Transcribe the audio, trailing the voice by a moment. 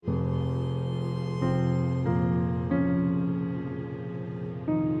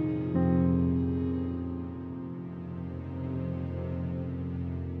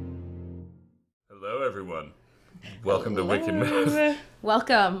Welcome to Wicked Myth.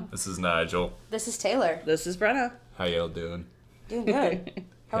 Welcome. This is Nigel. This is Taylor. This is Brenna. How y'all doing? Doing good.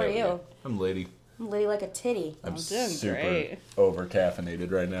 How are Hell yeah. you? I'm Lady. I'm lady like a titty. I'm doing super great. over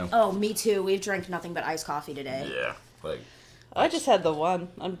caffeinated right now. Oh, me too. We've drank nothing but iced coffee today. Yeah, like I just had the one.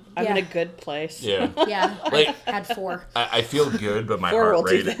 I'm Yeah. in a good place. yeah. Yeah, Like I had 4. I feel good, but my Four will heart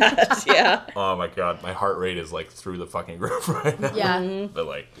do rate. that. Yeah. Oh my god, my heart rate is like through the fucking roof right now. Yeah. But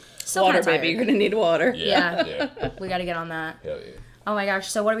like, Still Water, kinda baby. You're gonna need water. yeah, Yeah. yeah. We got to get on that. Hell yeah. Oh my gosh.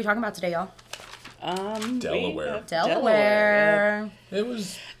 So what are we talking about today, y'all? Delaware. We have Delaware.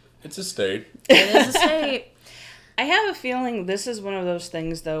 It's a state. It is a state. I have a feeling this is one of those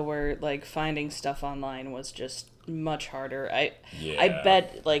things though where like finding stuff online was just much harder. I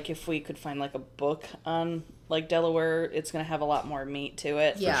bet like if we could find like a book on like Delaware, it's gonna have a lot more meat to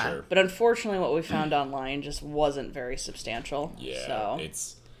it. Yeah. Sure. But unfortunately, what we found online just wasn't very substantial. Yeah, So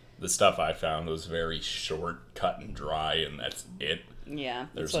it's the stuff I found was very short, cut and dry, and that's it. yeah,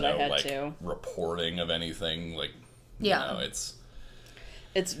 There's that's what no I had like too. reporting of anything. Like, Yeah. you know, it's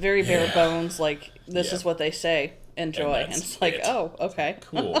It's very bare Yeah. bones. Like this Yeah. is what they say. Enjoy, and, that's it's like, it. oh, okay.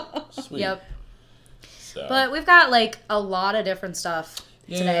 cool, sweet. Yep. So, But we've got like a lot of different stuff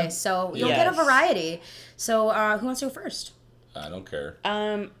today, so you'll get a Yes. variety. So who wants to go first? I don't care.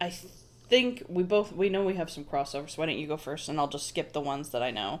 I think we know we have some crossovers. Why don't you go first, and I'll just skip the ones that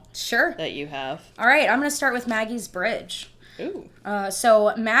I know Sure. that you have. All right, I'm going to start with Maggie's Bridge. Ooh.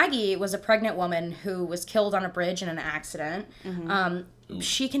 So Maggie was a pregnant woman who was killed on a bridge in an accident.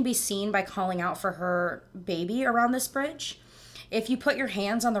 She can be seen by calling out for her baby around this bridge. If you put your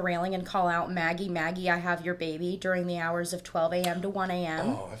hands on the railing and call out, "Maggie, Maggie, I have your baby," during the hours of 12 a.m. to 1 a.m.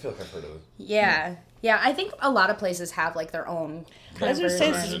 Oh, I feel like I've heard of it. Yeah. Yeah, I think a lot of places have like their own kind As of we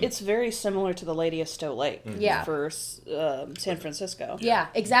say, version. it's very similar to the Lady of Stowe Lake. Yeah. For San Francisco. Yeah,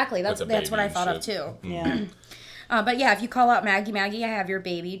 exactly. That's With the what I baby thought and of shit. too. Yeah. But yeah, if you call out, "Maggie, Maggie, I have your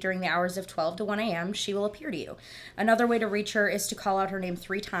baby," during the hours of 12 to 1 a.m., she will appear to you. Another way to reach her is to call out her name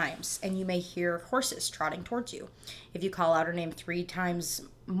 3 times, and you may hear horses trotting towards you. If you call out her name 3 times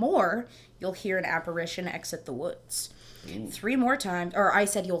more, you'll hear an apparition exit the woods. 3 more times, or I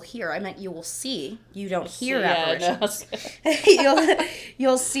said you'll hear, I meant you will see. You don't hear apparitions.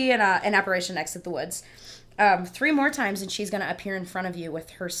 You'll see an apparition exit the woods. 3 more times, and she's going to appear in front of you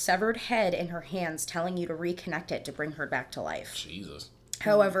with her severed head in her hands, telling you to reconnect it to bring her back to life. Jesus.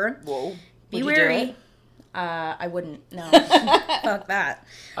 However, Whoa. be Would you do wary. it? I wouldn't. No, fuck that.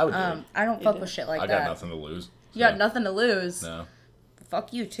 I would do it. I don't fuck with shit like I that. got nothing to lose. You got nothing to lose. No.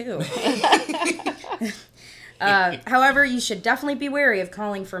 Fuck you too. However, you should definitely be wary of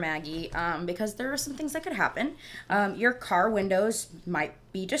calling for Maggie because there are some things that could happen. Your car windows might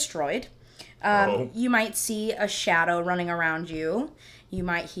be destroyed. You might see a shadow running around you. You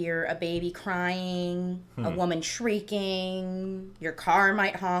might hear a baby crying, a woman shrieking. Your car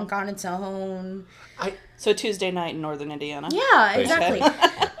might honk on its own. So Tuesday night in northern Indiana. Yeah, exactly.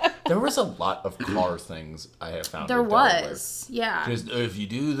 There was a lot of car things I have found. There in Delaware. was. Yeah. Just if you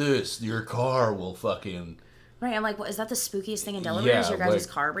do this, your car will fucking. Right, I'm like, what, is that the spookiest thing in Delaware? Yeah, Is your guys'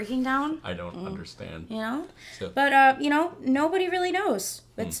 like- car breaking down? I don't understand. You know? So- But, nobody really knows.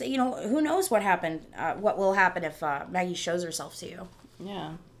 It's, who knows what happened, what will happen if Maggie shows herself to you.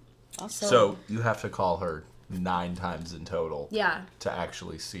 Yeah. So you have to call her 9 times in total. Yeah. To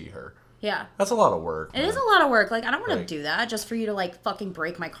actually see her. Yeah. That's a lot of work. It is a lot of work. Like, I don't want Right. to do that just for you to, like, fucking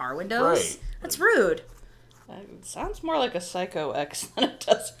break my car windows. Right. That's rude. It sounds more like a Psycho X than it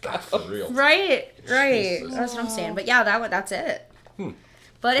does For real. Right. Jesus. That's what I'm saying. But, yeah, that's it.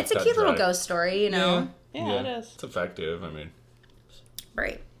 But it's a Cut cute little dry. ghost story, you know? Yeah, it is. It's effective. I mean,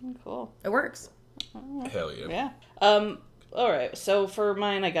 Right. Cool. It works. hell yeah. Yeah. All right. So for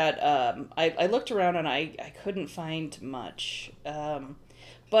mine, I got. I looked around and I couldn't find much.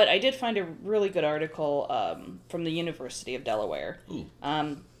 But I did find a really good article from the University of Delaware. Ooh.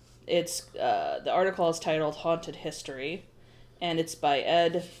 It's the article is titled "Haunted History," and it's by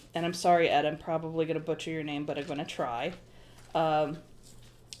Ed. And I'm sorry, Ed. I'm probably gonna butcher your name, but I'm gonna try.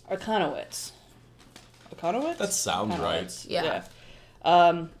 Arkanowitz. Arkanowitz? That sounds right. Arkanowitz,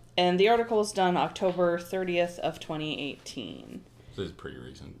 Yeah. And the article is done October 30th of 2018. This is pretty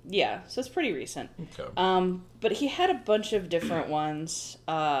recent. Yeah, so it's pretty recent. Okay. But he had a bunch of different ones.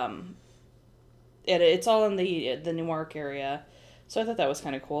 It's all in the Newark area. So I thought that was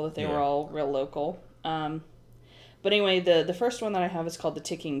kind of cool that they were all real local. But anyway, the first one that I have is called The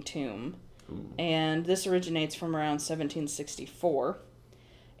Ticking Tomb. Ooh. And this originates from around 1764.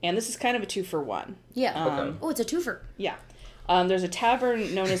 And this is kind of a 2-for-1. Yeah. Okay. Oh, it's a twofer. Yeah. There's a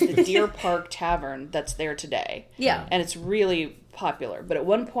tavern known as the Deer Park Tavern that's there today. Yeah. And it's really popular. But at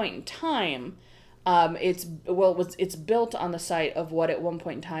one point in time, It's built on the site of what at one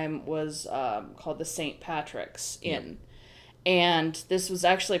point in time was called the St. Patrick's Inn. And this was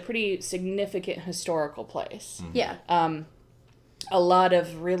actually a pretty significant historical place. Mm-hmm. Yeah. A lot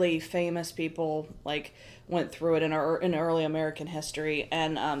of really famous people like went through it in early American history,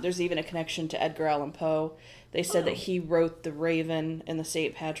 and there's even a connection to Edgar Allan Poe. They said that he wrote The Raven in the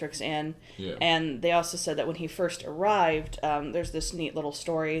St. Patrick's Inn, and they also said that when he first arrived, there's this neat little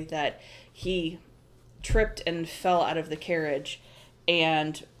story that he tripped and fell out of the carriage,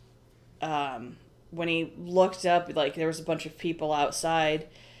 and when he looked up, like, there was a bunch of people outside,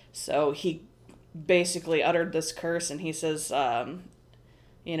 so he basically uttered this curse, and he says, damn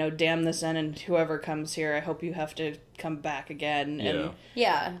this inn, and whoever comes here, I hope you have to come back again. And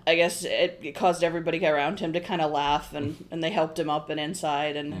I guess it caused everybody around him to kind of laugh, and they helped him up and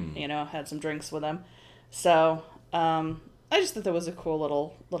inside, and had some drinks with him. So I just thought that was a cool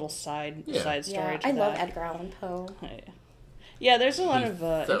little side story. Yeah, I love Edgar Allan Poe. Yeah, there's a lot of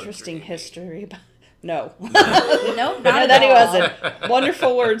interesting history. No. No, not at that all. he wasn't.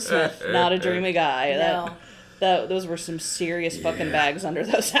 Wonderful wordsmith, not a dreamy guy. No. Those were some serious fucking bags under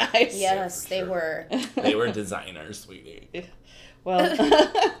those eyes. Yes, they were. They were designers, sweetie. Well,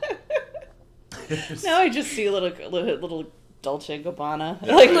 now I just see little Dolce & Gabbana.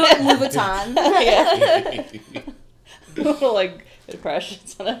 Like Louis Vuitton. Yeah. Little, like,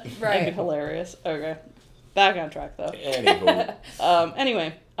 impressions on it. Right. That'd be hilarious. Okay. Back on track, though.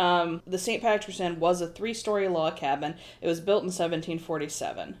 Anyway. The St. Patrick's Inn was a 3-story log cabin. It was built in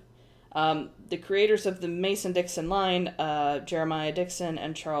 1747. The creators of the Mason-Dixon line, Jeremiah Dixon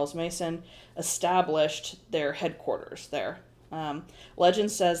and Charles Mason, established their headquarters there.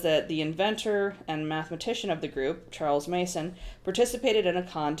 Legend says that the inventor and mathematician of the group, Charles Mason, participated in a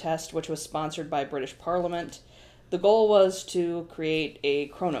contest which was sponsored by British Parliament. The goal was to create a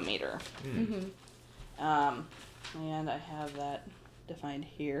chronometer. And I have that defined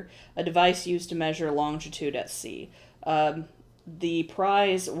here. A device used to measure longitude at sea. The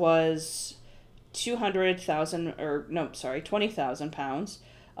prize was 20,000 pounds,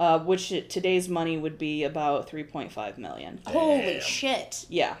 which today's money would be about 3.5 million. Holy shit.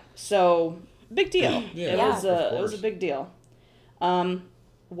 Yeah. So, big deal. It was a big deal.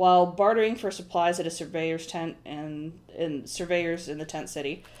 While bartering for supplies at a surveyor's tent and surveyors in the tent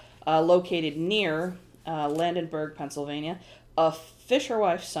city, located near Landenberg, Pennsylvania, a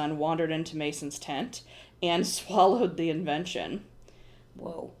fisherwife's son wandered into Mason's tent and swallowed the invention.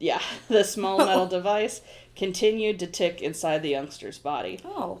 Whoa. Yeah, the small metal device continued to tick inside the youngster's body.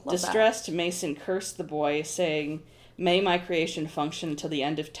 Oh, love Distressed, that. Mason cursed the boy, saying, "May my creation function until the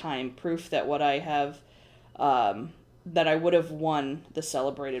end of time, proof that what I have, that I would have won the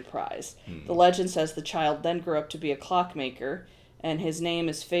celebrated prize." The legend says the child then grew up to be a clockmaker, and his name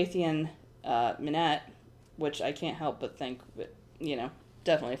is Fathian Minette, which I can't help but think,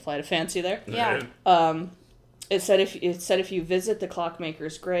 definitely a flight of fancy there. Yeah. It said if you visit the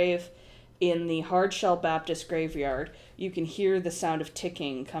clockmaker's grave in the Hardshell Baptist graveyard, you can hear the sound of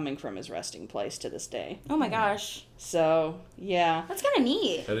ticking coming from his resting place to this day. Oh my gosh. So, yeah. That's kind of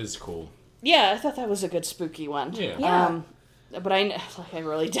neat. That is cool. Yeah, I thought that was a good spooky one. Yeah. But I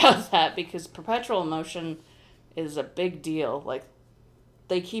really doubt that, because perpetual motion is a big deal. Like,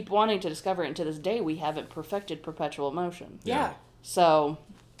 they keep wanting to discover it, and to this day we haven't perfected perpetual motion. Yeah. So,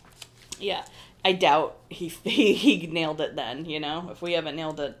 yeah. I doubt he nailed it then, If we haven't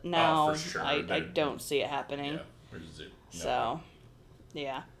nailed it now, for sure. I don't see it happening. Yeah. Where's it? No. So,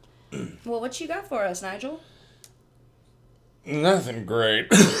 yeah. Well, what you got for us, Nigel? Nothing great.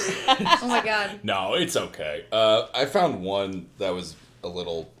 Oh my god. No, it's okay. I found one that was a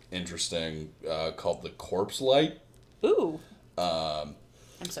little interesting, called the corpse light. Ooh. I'm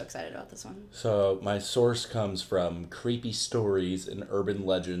so excited about this one. So my source comes from Creepy Stories and Urban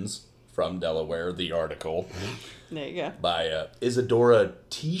Legends from Delaware, the article. There you go. By Isadora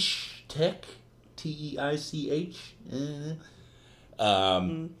Teich, Teich.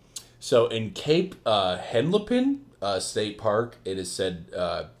 So in Cape Henlopen State Park, it is said,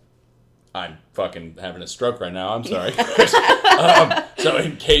 I'm fucking having a stroke right now, I'm sorry. So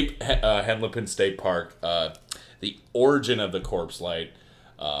in Cape Henlopen State Park, the origin of the corpse light,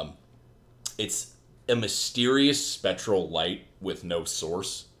 it's a mysterious spectral light with no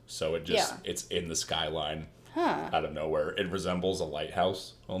source. So it's in the skyline out of nowhere. It resembles a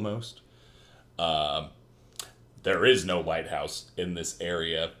lighthouse almost. There is no lighthouse in this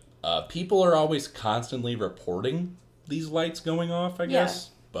area. People are always constantly reporting these lights going off, I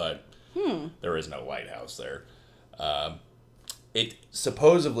guess. But there is no lighthouse there. It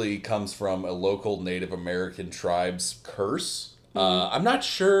supposedly comes from a local Native American tribe's curse I'm not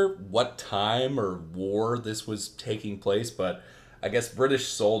sure what time or war this was taking place, but I guess British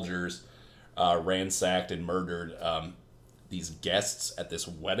soldiers ransacked and murdered these guests at this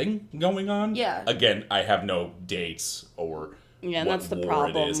wedding going on. Yeah. Again, I have no dates or Yeah, and what that's the war it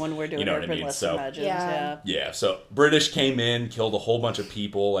problem is. when we're doing You know what I urban mean? lesson legends. Yeah. Yeah, so British came in, killed a whole bunch of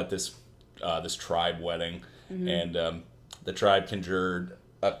people at this this tribe wedding, and the tribe conjured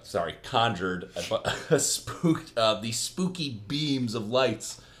these spooky beams of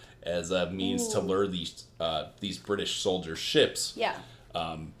lights as a means to lure these British soldiers' ships Yeah.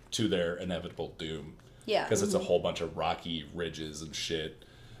 to their inevitable doom. Yeah. Because it's a whole bunch of rocky ridges and shit.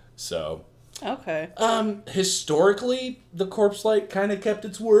 So, Okay. historically, the corpse light kind of kept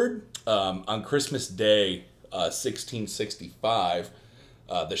its word. On Christmas Day, 1665,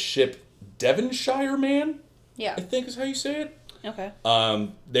 the ship Devonshire Man, Yeah. I think is how you say it. Okay.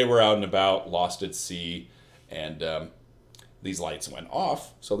 They were out and about, lost at sea, and these lights went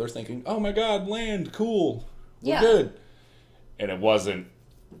off. So they're thinking, "Oh my God, land, cool, we're good." And it wasn't.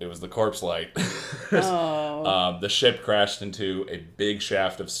 It was the corpse light. Oh. The ship crashed into a big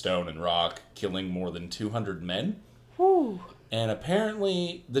shaft of stone and rock, killing more than 200 men. Whew. And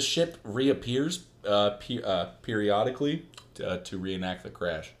apparently, the ship reappears periodically to reenact the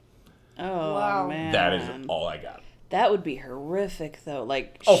crash. Oh, Wow. man. That is all I got. That would be horrific, though.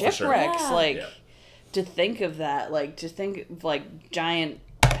 Like, Oh, for sure. shipwrecks, Yeah. like, Yeah. to think of that, like, to think of, like, giant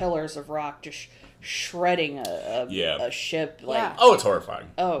pillars of rock just shredding a ship. Like, Yeah. Oh, it's horrifying.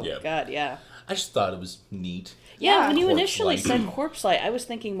 oh, Yeah. God, yeah. I just thought it was neat. Yeah, when you Corpse initially light. said corpse light, I was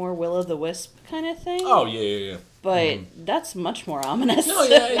thinking more Will-o'-the-Wisp kind of thing. Oh, yeah. But that's much more ominous. No,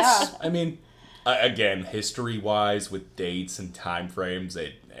 yeah, it's, Yeah. I mean, again, history-wise, with dates and time frames,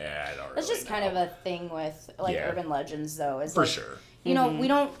 I don't That's really just kind of know. a thing with like Yeah. urban legends, though. Is For like, sure. You know, we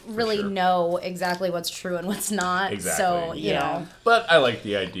don't really sure. know exactly what's true and what's not. Exactly, So you yeah. know, But I like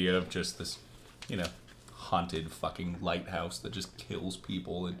the idea of just this, haunted fucking lighthouse that just kills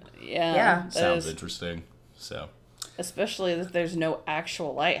people. It Yeah. that sounds is- interesting. So, especially that there's no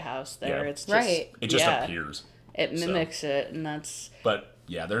actual lighthouse there. Yeah. It's just, Right. it just yeah, appears. It mimics it, and that's But,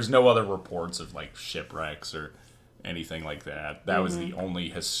 yeah, there's no other reports of, like, shipwrecks or anything like that. That was the only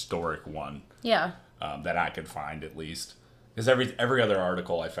historic one yeah, that I could find, at least. Because every other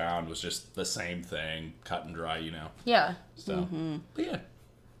article I found was just the same thing, cut and dry, yeah. So, but yeah.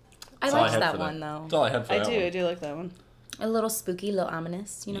 I That's all liked had that for one though. That's all I had for I that do one. like that one. A little spooky, a little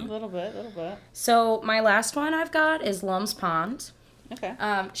ominous, A little bit. So my last one I've got is Lum's Pond. Okay.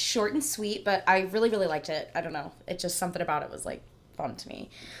 Short and sweet, but I really, really liked it. I don't know. It just something about it was like fun to me.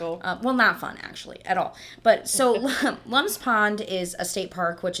 Cool. Well, not fun actually at all. But so Lum's Pond is a state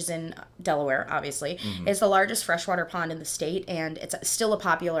park, which is in Delaware, obviously. It's the largest freshwater pond in the state, and it's still a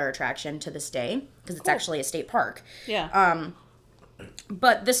popular attraction to this day because it's actually a state park. Yeah.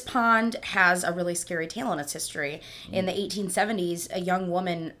 But this pond has a really scary tale in its history. In the 1870s, a young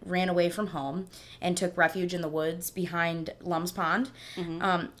woman ran away from home and took refuge in the woods behind Lum's Pond.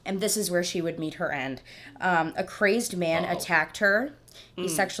 And this is where she would meet her end. A crazed man attacked her. He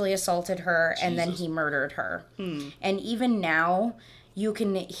sexually assaulted her, and then he murdered her. And even now, you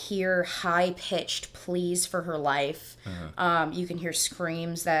can hear high-pitched pleas for her life. You can hear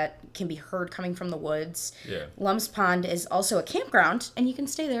screams that can be heard coming from the woods. Yeah. Lum's Pond is also a campground, and you can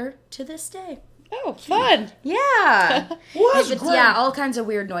stay there to this day. Oh, fun. Yeah. What? Yeah, all kinds of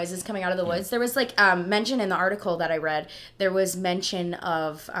weird noises coming out of the woods. There was, like, mention in the article that I read, there was mention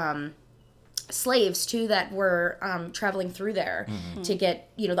of slaves, too, that were traveling through there to get,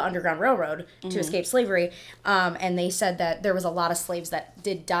 the Underground Railroad to escape slavery. And they said that there was a lot of slaves that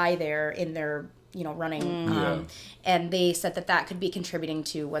did die there in their, running. And they said that could be contributing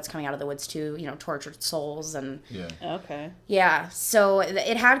to what's coming out of the woods, too, tortured souls. And Yeah. Okay. yeah, so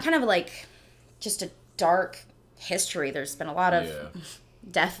it had kind of like just a dark history. There's been a lot of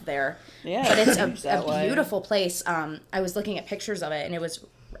death there. Yeah. But it's seems that a way. beautiful place. I was looking at pictures of it, and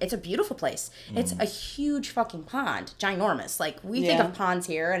it's a beautiful place. It's a huge fucking pond, ginormous. Like, we think Yeah. of ponds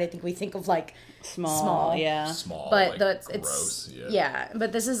here, and I think we think of like Small. Yeah. Small, but like, it's gross.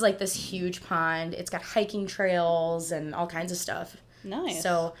 but this is like this huge pond. It's got hiking trails and all kinds of stuff. Nice.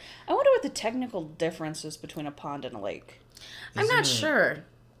 So I wonder what the technical difference is between a pond and a lake. I'm not sure.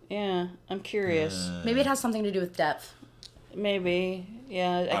 Yeah, I'm curious. Maybe it has something to do with depth. Maybe.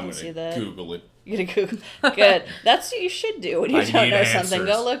 Yeah, I I'm can gonna see that. Google it. You're gonna Google. Good. That's what you should do when you I don't need know something.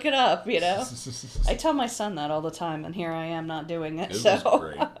 Go answers. look it up. I tell my son that all the time, and here I am not doing it. It was so,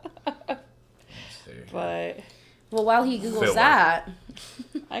 great. but Well, while he Googles Filler. that,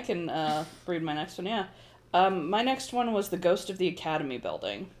 I can read my next one. Yeah, my next one was the Ghost of the Academy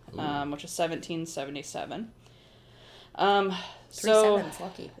Building, which is 1777. 3 So, sevens,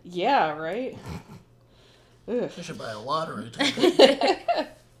 lucky. yeah, right? You should buy a lottery ticket.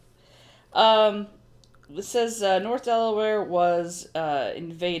 It says North Delaware was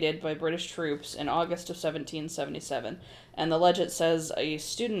invaded by British troops in August of 1777, and the legend says a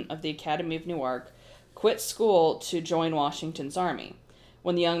student of the Academy of Newark quit school to join Washington's army.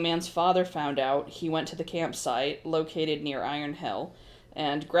 When the young man's father found out, he went to the campsite located near Iron Hill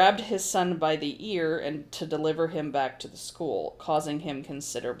and grabbed his son by the ear and to deliver him back to the school, causing him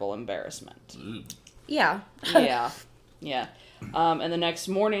considerable embarrassment. Yeah. Yeah. And the next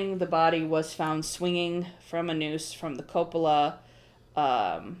morning, the body was found swinging from a noose from the cupola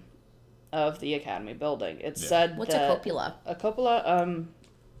of the Academy building. It said What's a cupola? A cupola,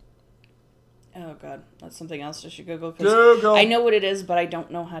 oh god, that's something else I should Google. Google! I know what it is, but I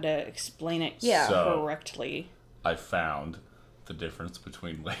don't know how to explain it correctly. I found the difference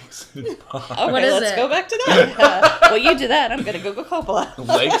between lakes and ponds. Okay, What is let's it? go back to that. Well, you do that. I'm going to Google cupola.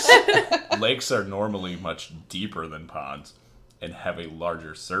 Lakes are normally much deeper than ponds and have a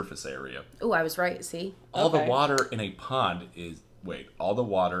larger surface area. Ooh, I was right, see? All the Okay. water in a pond is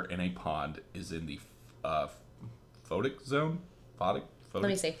in the photic zone? Photic? Let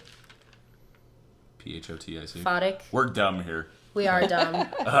me see. Photic. Photic. We're dumb here. We are dumb.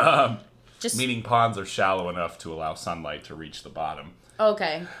 Just Meaning ponds are shallow enough to allow sunlight to reach the bottom.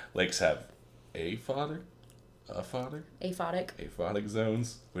 okay. Lakes have aphotic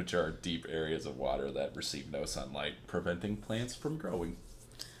zones, which are deep areas of water that receive no sunlight, preventing plants from growing.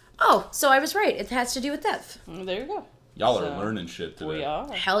 Oh, so I was right. It has to do with depth. There you go. Y'all So, are learning shit today. We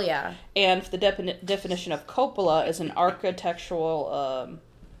are. Hell yeah. And the definition of cupola is an architectural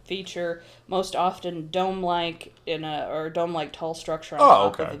feature, most often dome-like dome-like tall structure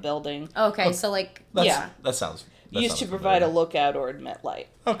on top of a building. Okay, so like That sounds Used to provide a lookout or admit light.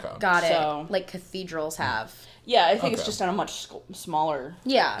 Okay. got it. So- Like cathedrals have. Yeah, I think it's Okay. just on a much smaller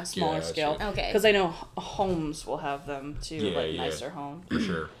Yeah. smaller Yeah, scale. sure. Okay. Because I know homes will have them too, Yeah, nicer homes. For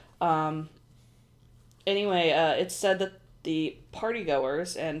sure. Anyway, it's said that the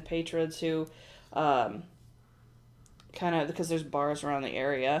partygoers and patrons who, kind of, because there's bars around the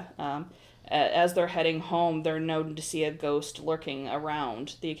area, as they're heading home, they're known to see a ghost lurking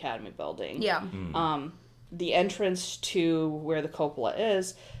around the Academy building. Yeah. The entrance to where the cupola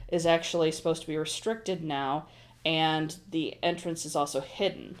is actually supposed to be restricted now, and the entrance is also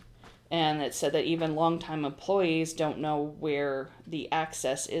hidden. And it said that even longtime employees don't know where the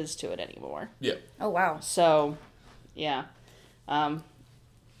access is to it anymore. Yeah. Oh wow. So, yeah.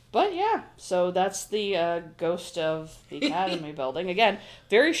 But yeah, so that's the ghost of the Academy building. Again,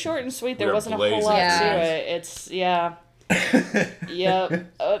 very short and sweet. There We're wasn't a whole lot blazing to fast. it. It's, yeah. Yeah.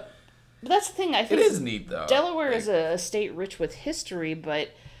 But that's the thing. I It think is neat, though. Delaware is a state rich with history,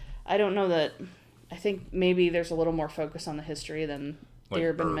 but I don't know that. I think maybe there's a little more focus on the history than the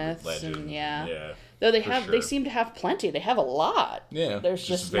urban myths. legend. And yeah. Yeah. Though they sure. seem to have plenty. They have a lot. Yeah. There's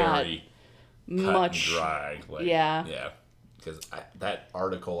just not very cut much. and dry. Like, Yeah. Yeah. Because that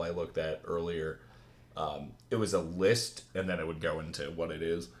article I looked at earlier, it was a list, and then it would go into what it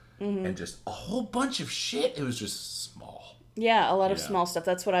is, and just a whole bunch of shit. It was just small. Yeah, a lot of Yeah. small stuff.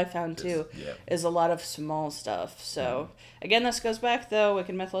 That's what I found too. yeah. Is a lot of small stuff. So again, this goes back though,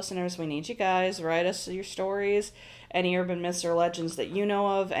 Wicked Myth listeners. We need you guys. Write us your stories, any urban myths or legends that you know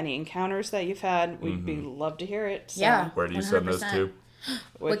of, any encounters that you've had. We'd be love to hear it. So, Yeah. Where do you send those 100%. to?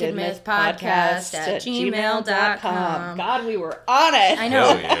 wickedmythpodcast@gmail.com. God, we were on it. I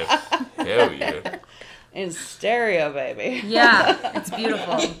know. Hell yeah. Hell yeah. In stereo, baby. Yeah, it's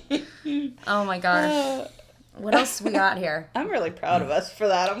beautiful. Oh my gosh. What else we got here? I'm really proud of us for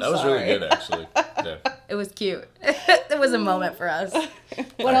that. That was really good, actually. Yeah. It was cute. It was a moment for us.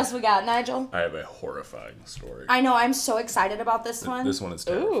 What else we got, Nigel? I have a horrifying story. I know, I'm so excited about this one. This one is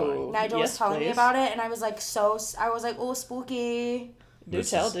terrifying. Ooh. Nigel Yes, was telling me please. about it, and I was like, oh, spooky. Do This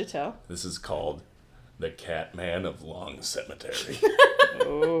tell, is- do tell. This is called The Catman of Long Cemetery.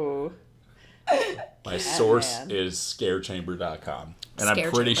 Ooh. My source Catman. is scarechamber.com. And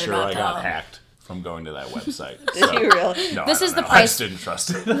I'm pretty sure I got hacked from going to that website. Did you really? No, This I is don't the know. I price- just didn't trust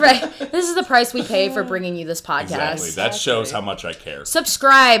it. Right. This is the price we pay for bringing you this podcast. Exactly. That shows how much I care.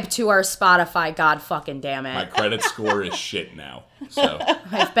 Subscribe to our Spotify, god fucking damn My it. credit score is shit now. So,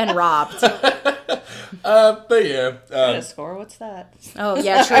 I've been robbed. but yeah. Credit score, what's that? Oh,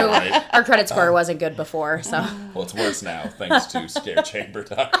 yeah, true. Right. Our credit score wasn't good before, so Well, it's worse now, thanks to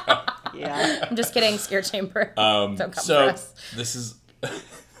scarechamber.com. Yeah. I'm just kidding, Scare Chamber. Don't come for So us. this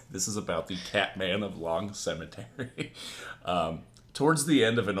is about the Catman of Long Cemetery. Towards the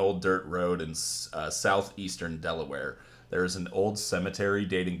end of an old dirt road in southeastern Delaware, there is an old cemetery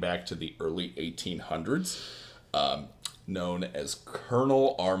dating back to the early 1800s. known as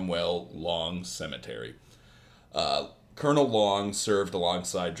Colonel Armwell Long Cemetery. Colonel Long served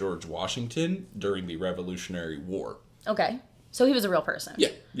alongside George Washington during the Revolutionary War. Okay. So he was a real person.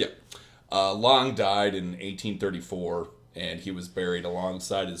 Yeah. Long died in 1834, and he was buried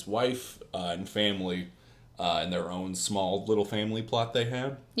alongside his wife and family in their own small little family plot they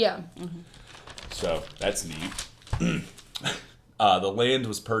had. Yeah. So that's neat. The land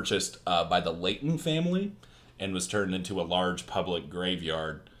was purchased by the Layton family and was turned into a large public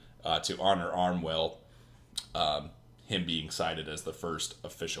graveyard to honor Armwell, him being cited as the first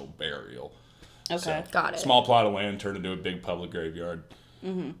official burial. Okay. So, Got it. Small plot of land turned into a big public graveyard.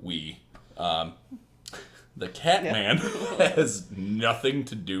 The Catman has nothing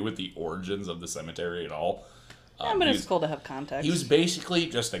to do with the origins of the cemetery at all. Yeah, but it's cool to have context. He was basically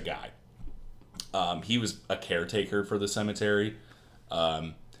just a guy. He was a caretaker for the cemetery.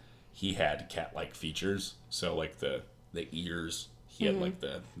 He had cat-like features, so like the ears, he had like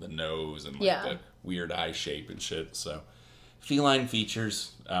the nose and like the weird eye shape and shit. So feline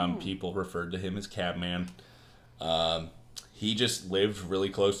features. People referred to him as Catman. He just lived really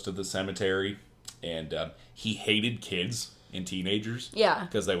close to the cemetery, and he hated kids and teenagers. Yeah.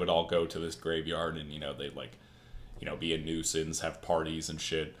 Because they would all go to this graveyard, and they'd be a nuisance, have parties and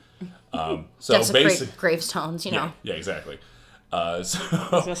shit. So Desecrate basically, gravestones, you know. Yeah, exactly. I was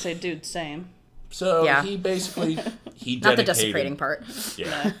gonna say, dude, same. So Yeah. he basically Not the desecrating part.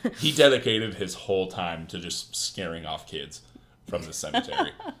 Yeah, he dedicated his whole time to just scaring off kids from the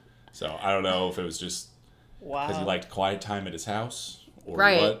cemetery. So I don't know if it was just because he liked quiet time at his house or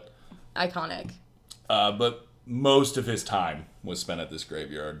what. Iconic. But most of his time was spent at this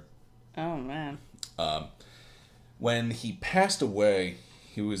graveyard. Oh man. When he passed away,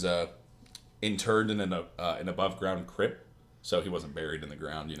 he was interred in an above ground crypt, so he wasn't buried in the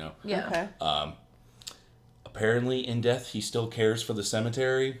ground. Yeah. Okay. Apparently, in death, he still cares for the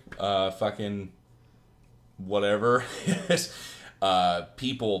cemetery. Fucking whatever.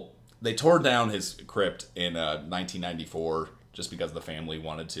 People, they tore down his crypt in 1994 just because the family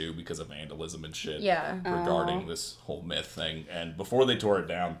wanted to, because of vandalism and shit. Yeah. Regarding this whole myth thing. And before they tore it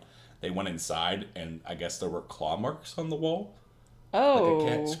down, they went inside, and I guess there were claw marks on the wall. Oh.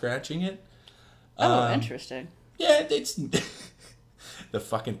 Like a cat scratching it. Oh, interesting. Yeah, it's... The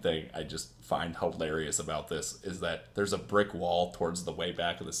fucking thing I just find hilarious about this is that there's a brick wall towards the way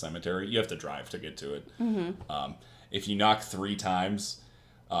back of the cemetery. You have to drive to get to it. If you knock 3 times,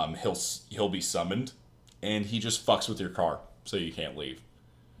 he'll be summoned, and he just fucks with your car, so you can't leave.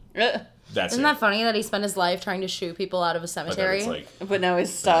 That's Isn't that funny that he spent his life trying to shoo people out of a cemetery? But now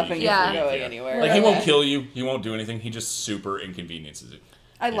he's stopping you from going anywhere. Like, he won't kill you. He won't do anything. He just super inconveniences it.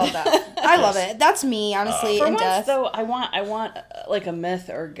 I love that. I love it. That's me, honestly, For in once, death. though, I want like a myth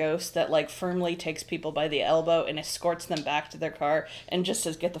or a ghost that like firmly takes people by the elbow and escorts them back to their car and just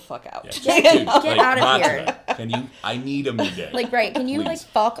says, "Get the fuck out." Yeah. Get out of here. Mata, can you? I need a me day. Like, right, can you, Please. like,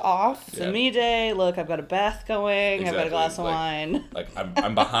 fuck off? It's a me day. Look, I've got a bath going. I've got a glass of Like- wine. Like,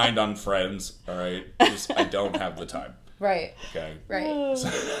 I'm behind on Friends. All right, I don't have the time. Right. Okay. Right.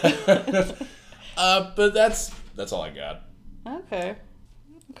 But that's all I got.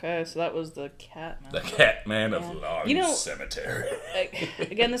 Okay, so that was the Catman. The Catman of Long You know- Cemetery.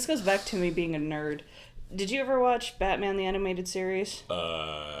 Again, this goes back to me being a nerd. Did you ever watch Batman the Animated Series?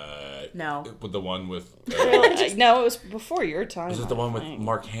 No. With the one with. No, it was before your time. Is it the one with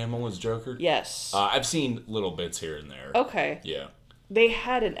Mark Hamill as Joker? Yes. I've seen little bits here and there. Okay. Yeah. They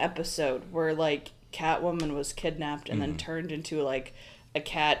had an episode where like Catwoman was kidnapped and then turned into like a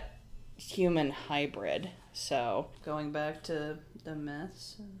cat human hybrid. So going back to the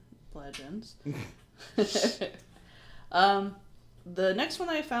myths and legends. The next one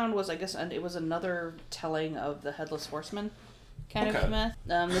I found was, I guess, it was another telling of the Headless Horseman kind of myth.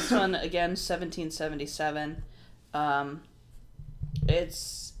 This one, again, 1777.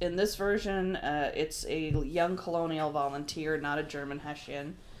 It's, in this version, it's a young colonial volunteer, not a German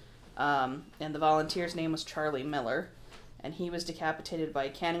Hessian. And the volunteer's name was Charlie Miller. And he was decapitated by a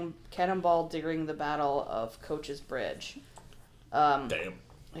cannonball during the Battle of Coach's Bridge. Damn.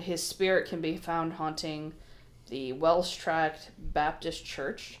 His spirit can be found haunting the Welsh Tract Baptist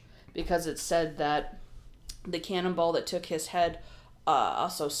Church because it's said that the cannonball that took his head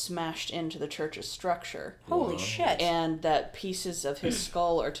also smashed into the church's structure. Holy shit. And that pieces of his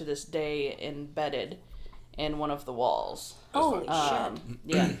skull are to this day embedded in one of the walls. Holy shit.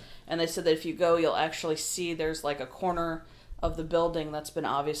 Yeah. And they said that if you go, you'll actually see there's like a corner of the building that's been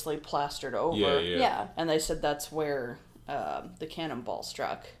obviously plastered over. Yeah. And they said that's where the cannonball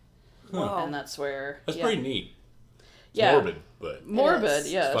struck. Whoa. And that's where... That's pretty neat. Yeah. Morbid, but Morbid,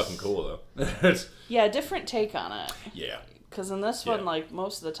 is. yes. it's fucking cool though. Yeah, different take on it. Yeah. Because in this one, like,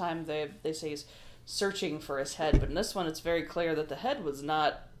 most of the time they say he's searching for his head, but in this one it's very clear that the head was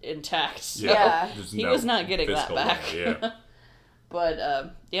not intact. So Yeah. he was not getting that back. Yeah.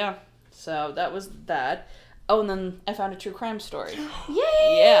 But, yeah, so that was that. Oh, and then I found a true crime story.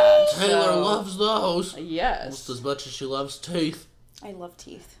 Yay! Yeah. Taylor loves those. Yes. Almost as much as she loves teeth. I love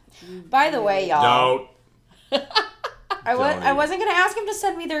teeth. By the way, y'all. Don't. I wasn't going to ask him to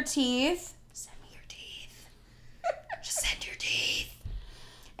send me their teeth. Send me your teeth. Just send your teeth.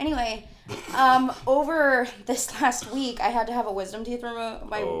 Anyway, over this last week, I had to have a wisdom teeth removed.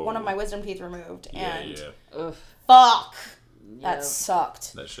 One of my wisdom teeth removed. And Ugh. fuck. Yeah. That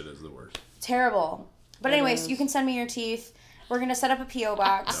sucked. That shit is the worst. Terrible. But It anyways, is. you can send me your teeth. We're going to set up a P.O.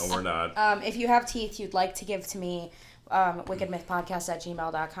 box. No, we're not. If you have teeth you'd like to give to me,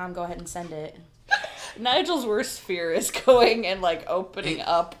 wickedmythpodcast@gmail.com. Go ahead and send it. Nigel's worst fear is going and, like, opening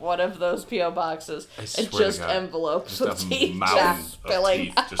up one of those P.O. boxes and swear to just God, envelopes Just with a teeth mountain just of spilling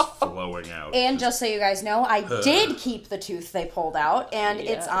teeth just flowing out. And just so you guys know, I did keep the tooth they pulled out, and it's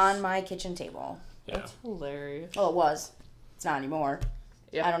Yes. on my kitchen table. Yeah. That's hilarious. Well, it was. It's not anymore.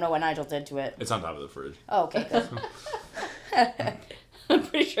 Yeah. I don't know what Nigel did to it. It's on top of the fridge. Oh, okay, good. I'm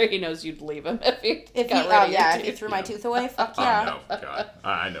pretty sure he knows you'd leave him if he If got you, rid of your if you teeth. threw my tooth away, fuck Oh, yeah. no. God.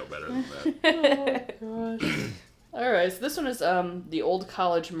 I know better than that. Alright, so this one is the Old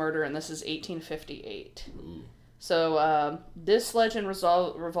College Murder, and this is 1858. So this legend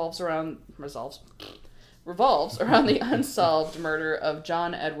revolves around the unsolved murder of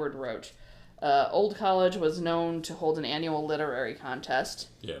John Edward Roach. Old College was known to hold an annual literary contest,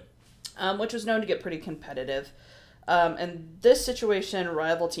 Yeah. which was known to get pretty competitive. In this situation,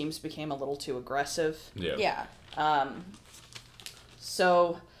 rival teams became a little too aggressive. Yeah. Yeah.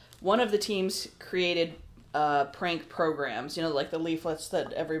 So one of the teams created prank programs, like the leaflets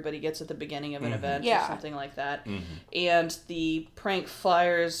that everybody gets at the beginning of an event Yeah. or something like that. And the prank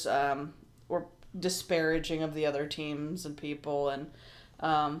flyers were disparaging of the other teams and people, and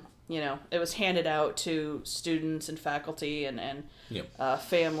it was handed out to students and faculty and Yep.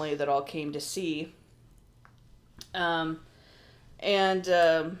 family that all came to see.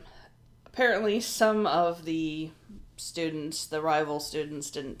 Apparently some of the students, the rival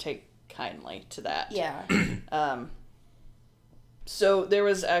students, didn't take kindly to that. Yeah. So there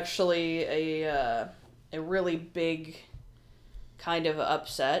was actually a really big kind of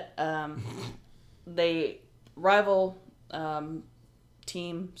upset. Rival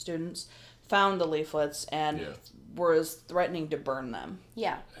team students found the leaflets and was threatening to burn them.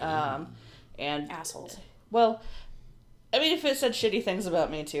 Yeah. And Assholes. well, I mean, if it said shitty things about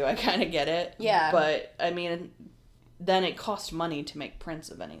me too, I kind of get it. Yeah. But I mean, then it cost money to make prints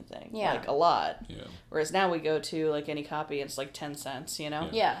of anything. Yeah. Like a lot. Yeah. Whereas now we go to like any copy, it's like 10 cents,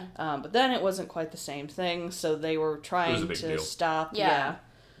 Yeah. But then it wasn't quite the same thing, so they were trying big to deal. stop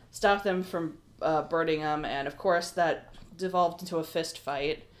them from burning them, and of course that devolved into a fist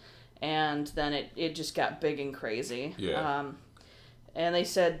fight, and then it just got big and crazy. Yeah. And they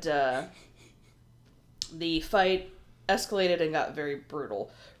said the fight escalated and got very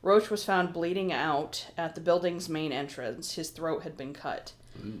brutal. Roach was found bleeding out at the building's main entrance. His throat had been cut.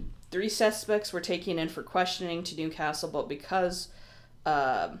 3 suspects were taken in for questioning to Newcastle, but because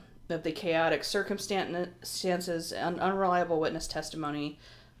of the chaotic circumstances and unreliable witness testimony,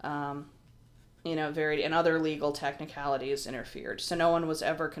 varied, and other legal technicalities interfered. So no one was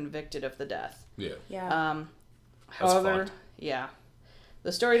ever convicted of the death. Yeah. Yeah. However, fucked. yeah.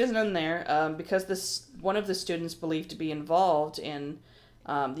 The story doesn't end there, because one of the students believed to be involved in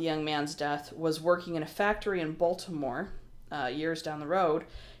the young man's death was working in a factory in Baltimore, years down the road,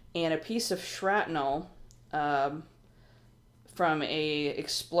 and a piece of shrapnel from a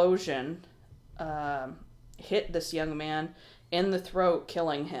explosion hit this young man in the throat,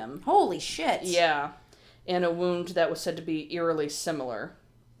 killing him. Holy shit. Yeah, and a wound that was said to be eerily similar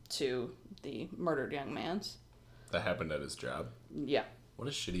to the murdered young man's. That happened at his job. Yeah. What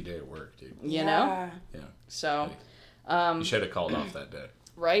a shitty day at work, dude. You know? Yeah. So, You should have called off that day.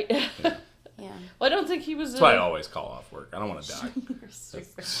 right? Yeah. Yeah. Well, I don't think he was... That's why I always call off work. I don't want to die. It's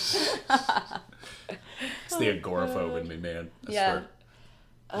the agoraphobe in me, man. I Yeah. swear.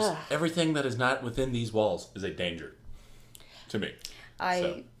 Just everything that is not within these walls is a danger to me.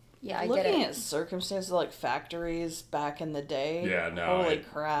 I get Looking it. at circumstances like factories back in the day, Yeah, no. holy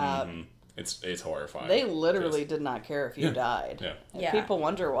crap. It's horrifying. They literally did not care if you died. Yeah. And Yeah. people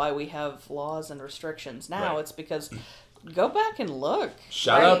wonder why we have laws and restrictions now. Right. It's because... Go back and look.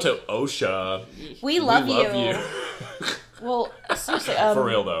 Shout out to OSHA. We love you. Well, seriously, For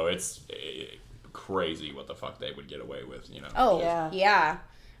real though, it's crazy what the fuck they would get away with, you know. Oh, Yeah. yeah.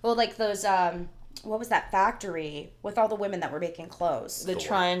 Well, like those, what was that factory with all the women that were making clothes? The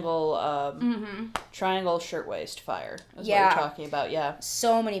triangle shirtwaist fire is what Yeah. you're talking about, yeah.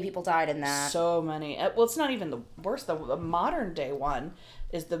 So many people died in that. So many. Well, it's not even the worst. The modern day one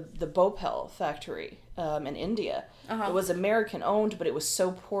is the Bhopal factory in India. It was American owned, but it was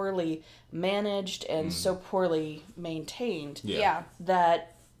so poorly managed and so poorly maintained Yeah.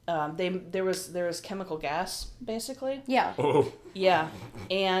 that there was chemical gas basically. Yeah. Oh. Yeah,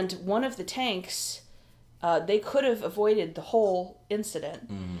 and one of the tanks, they could have avoided the whole incident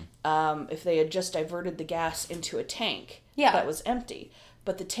if they had just diverted the gas into a tank that was empty.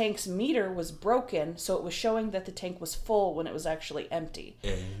 But the tank's meter was broken, so it was showing that the tank was full when it was actually empty.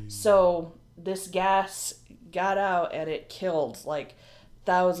 So this gas got out and it killed like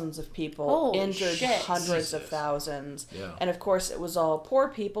thousands of people, Holy injured shit. hundreds of thousands. Yeah. And of course it was all poor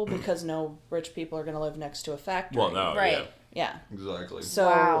people because no rich people are going to live next to a factory. Well, no, Right. Yeah. exactly. So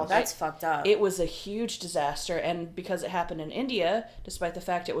Wow, that's fucked up. it was a huge disaster, and because it happened in India, despite the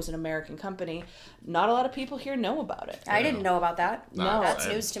fact it was an American company, not a lot of people here know about it. I didn't know about that. No, That's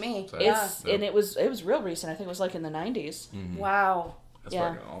same. news to me. Same. Yeah. And it was real recent. I think it was like in the 90s. Wow. That's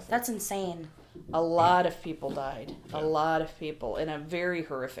yeah. fucking awful. That's insane. A lot of people died. A lot of people in a very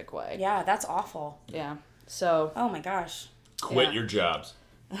horrific way. Yeah, that's awful. Yeah. So Oh my gosh. Quit your jobs.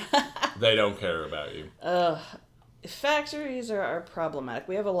 They don't care about you. factories are problematic.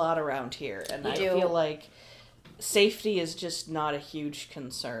 We have a lot around here, and I do. feel like safety is just not a huge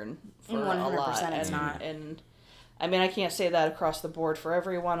concern for a 100% lot. it's and, not. And I mean, I can't say that across the board for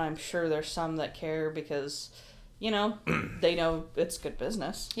everyone. I'm sure there's some that care because, you know, they know it's good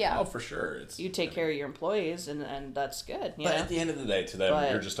business. Yeah. Oh, for sure. It's You take care of your employees, and that's good. You But know? at the end of the day, to them,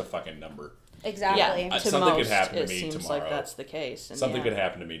 But- you're just a fucking number. Exactly. Yeah, to Something could most, happen to it me seems tomorrow. like that's the case. And Something yeah. could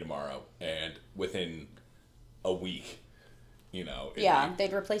happen to me tomorrow, and within a week, you know. Yeah,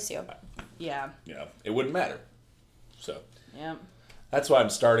 they'd replace you. Yeah, You know, it wouldn't matter. So yeah. that's why I'm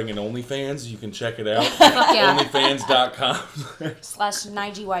starting an OnlyFans. You can check it out. Yeah. OnlyFans.com.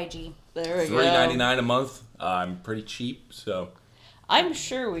 /NIGYG. There we go. $3.99 a month. I'm pretty cheap, so. I'm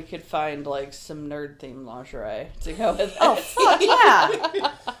sure we could find like some nerd themed lingerie to go with it. Oh, fuck yeah.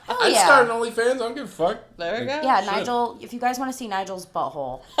 Hell I'd yeah. start an OnlyFans. I don't give a fuck. There we go. Yeah, Shit. Nigel, if you guys want to see Nigel's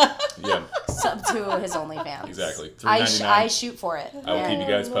butthole, Yeah, sub to his OnlyFans. exactly. I $3.99. shoot for it. I will keep you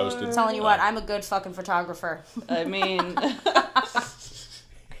guys posted. I'm telling you what, I'm a good fucking photographer. I mean,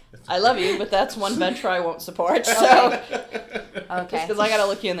 I love you, but that's one venture I won't support. So, Okay. because I gotta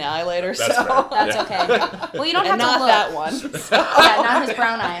look you in the eye later. That's so, fair. That's Yeah. okay. Well, you don't have and not to look. that one. Yeah, not his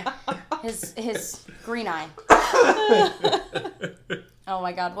brown eye. His green eye. Oh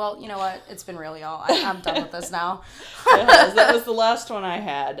my god. Well, you know what? It's been real, y'all. I'm done with this now. That was the last one I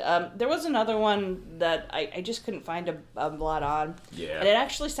had. There was another one that I just couldn't find a lot on. Yeah. And it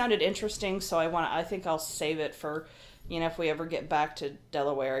actually sounded interesting, so I think I'll save it for, you know, if we ever get back to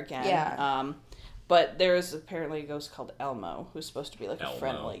Delaware again. Yeah. But there's apparently a ghost called Elmo, who's supposed to be like Elmo. a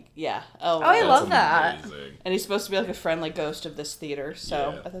friendly... Yeah. Elmo. Oh, I That's love that. amazing. And he's supposed to be like a friendly ghost of this theater,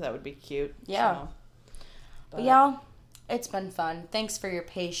 so Yeah. I thought that would be cute. Yeah. So. But y'all, it's been fun. Thanks for your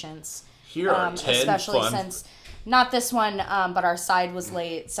patience. Here are 10 especially fun... since not this one, but our side was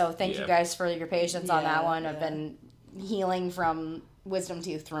late. So thank you Yeah. guys for your patience on that Yeah, one. I've yeah. been healing from wisdom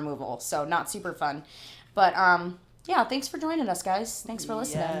tooth removal, so not super fun. But yeah, thanks for joining us, guys. Thanks for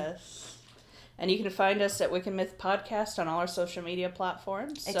listening. Yes. And you can find us at Wicked Myth Podcast on all our social media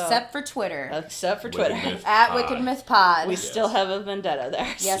platforms. So, Except for Twitter. except for Wicked Twitter. Myth At Pod. Wicked Myth Pod. We still have a vendetta there.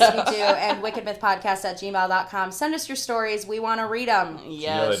 Yes, so. we do. And wickedmythpodcast@gmail.com. Send us your stories. We want to read them. Do you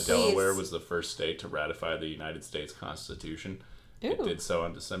know that Yes. Delaware please. was the first state to ratify the United States Constitution? Ooh. It did so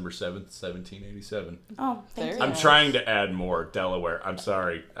on December 7th, 1787. Oh, thank There you. I'm trying to add more. Delaware. I'm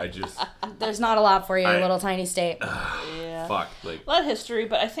sorry. I just... There's not a lot for you, little tiny state. Yeah. Fuck. Like, A lot of history,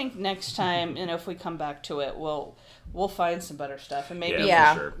 but I think next time, you know, if we come back to it, we'll find some better stuff and maybe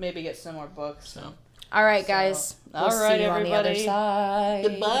Yeah. for sure. maybe get some more books. So. All right, guys. All We'll right, see you on the other everybody. side.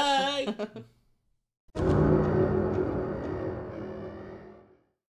 Goodbye.